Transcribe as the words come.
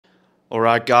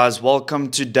Alright guys,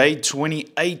 welcome to day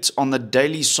 28 on the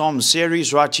Daily Psalm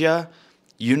series right here.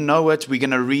 You know it, we're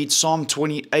going to read Psalm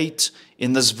 28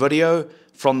 in this video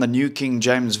from the New King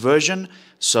James Version.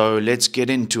 So let's get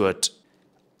into it.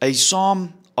 A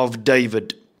Psalm of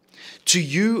David. To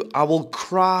you I will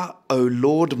cry, O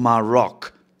Lord my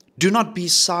rock. Do not be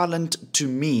silent to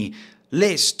me,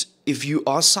 lest if you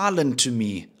are silent to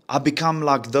me, I become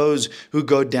like those who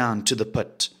go down to the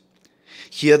pit.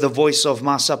 Hear the voice of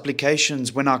my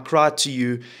supplications when I cry to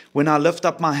you, when I lift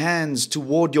up my hands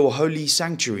toward your holy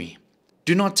sanctuary.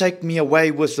 Do not take me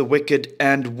away with the wicked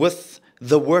and with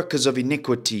the workers of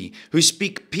iniquity, who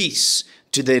speak peace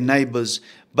to their neighbors,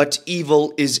 but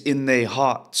evil is in their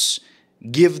hearts.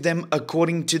 Give them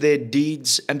according to their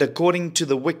deeds and according to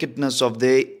the wickedness of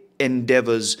their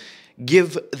endeavors.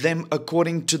 Give them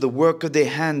according to the work of their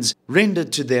hands. Render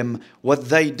to them what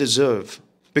they deserve.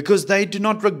 Because they do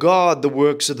not regard the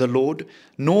works of the Lord,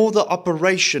 nor the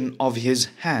operation of his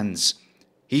hands.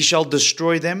 He shall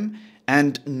destroy them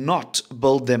and not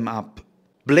build them up.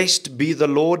 Blessed be the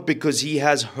Lord, because he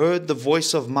has heard the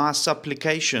voice of my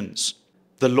supplications.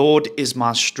 The Lord is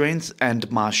my strength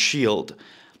and my shield.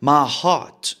 My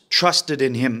heart trusted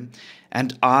in him,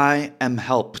 and I am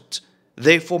helped.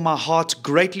 Therefore my heart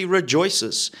greatly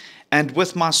rejoices, and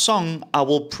with my song I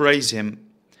will praise him.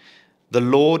 The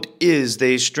Lord is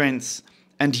their strength,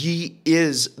 and he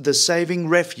is the saving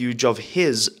refuge of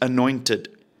his anointed.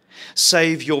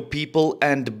 Save your people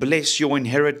and bless your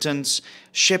inheritance.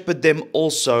 Shepherd them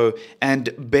also and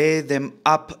bear them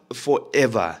up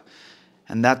forever.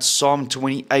 And that's Psalm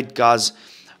 28, guys.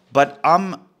 But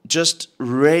I'm just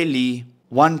really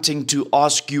wanting to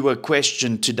ask you a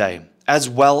question today, as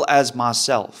well as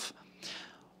myself.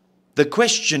 The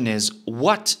question is,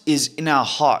 what is in our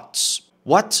hearts?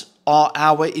 What are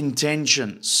our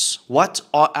intentions? What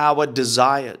are our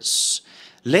desires?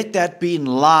 Let that be in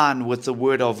line with the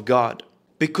Word of God.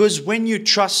 Because when you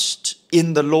trust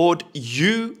in the Lord,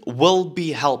 you will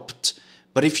be helped.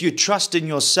 But if you trust in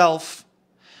yourself,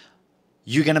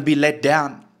 you're going to be let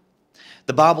down.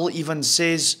 The Bible even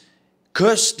says,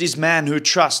 cursed is man who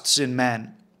trusts in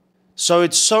man. So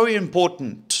it's so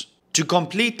important to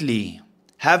completely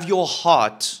have your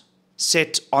heart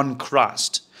set on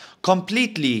Christ.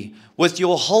 Completely, with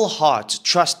your whole heart,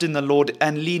 trust in the Lord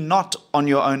and lean not on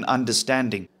your own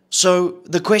understanding. So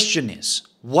the question is,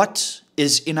 what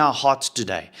is in our hearts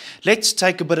today? Let's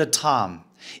take a bit of time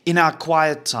in our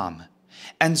quiet time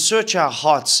and search our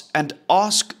hearts and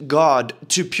ask God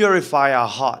to purify our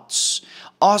hearts.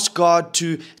 Ask God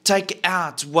to take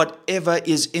out whatever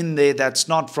is in there that's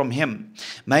not from him.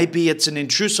 Maybe it's an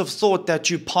intrusive thought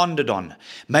that you pondered on.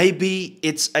 Maybe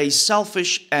it's a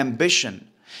selfish ambition.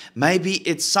 Maybe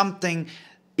it's something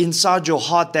inside your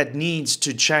heart that needs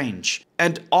to change.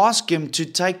 And ask him to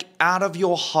take out of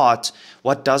your heart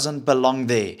what doesn't belong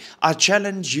there. I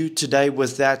challenge you today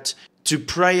with that, to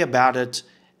pray about it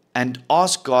and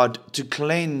ask God to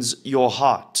cleanse your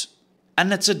heart.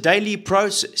 And it's a daily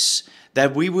process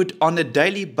that we would on a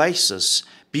daily basis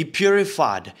be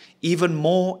purified even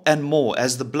more and more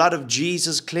as the blood of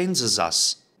Jesus cleanses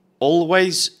us.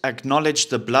 Always acknowledge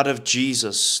the blood of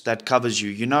Jesus that covers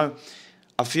you. You know,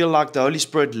 I feel like the Holy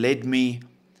Spirit led me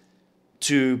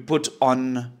to put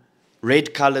on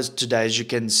red colors today, as you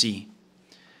can see.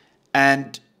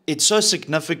 And it's so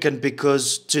significant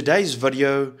because today's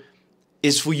video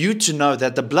is for you to know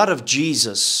that the blood of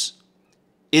Jesus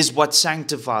is what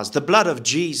sanctifies. The blood of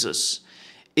Jesus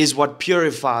is what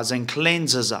purifies and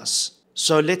cleanses us.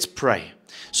 So let's pray.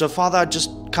 So Father, I just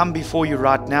come before you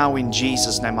right now in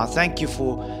Jesus' name. I thank you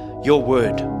for your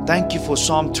word. Thank you for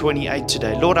Psalm 28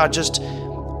 today. Lord, I just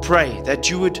pray that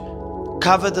you would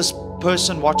cover this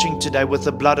person watching today with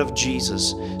the blood of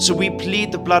Jesus. So we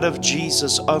plead the blood of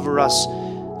Jesus over us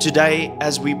today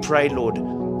as we pray, Lord.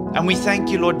 And we thank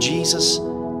you, Lord Jesus,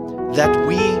 that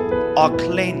we are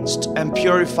cleansed and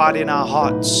purified in our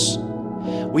hearts.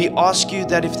 We ask you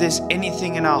that if there's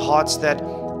anything in our hearts that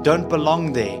don't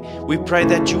belong there, we pray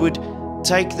that you would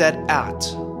take that out.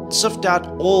 Sift out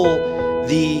all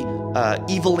the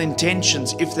evil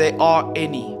intentions, if there are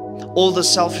any. All the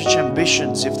selfish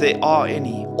ambitions, if there are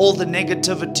any. All the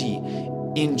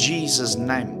negativity, in Jesus'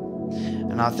 name.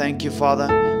 And I thank you, Father,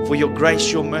 for your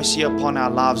grace, your mercy upon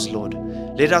our lives, Lord.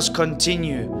 Let us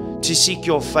continue to seek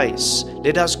your face.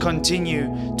 Let us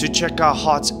continue to check our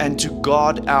hearts and to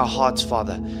guard our hearts,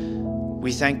 Father.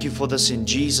 We thank you for this in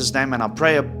Jesus' name, and I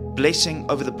pray a blessing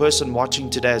over the person watching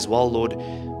today as well, Lord.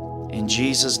 In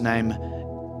Jesus' name,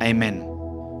 amen.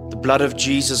 The blood of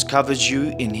Jesus covers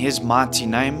you. In his mighty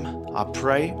name, I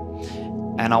pray.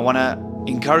 And I want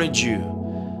to encourage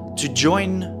you to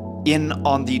join in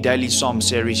on the Daily Psalm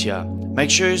series here. Make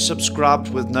sure you're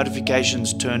subscribed with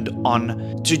notifications turned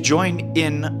on to join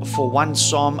in for one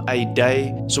Psalm a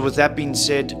day. So with that being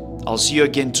said, I'll see you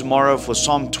again tomorrow for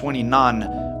Psalm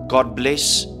 29. God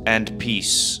bless and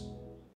peace.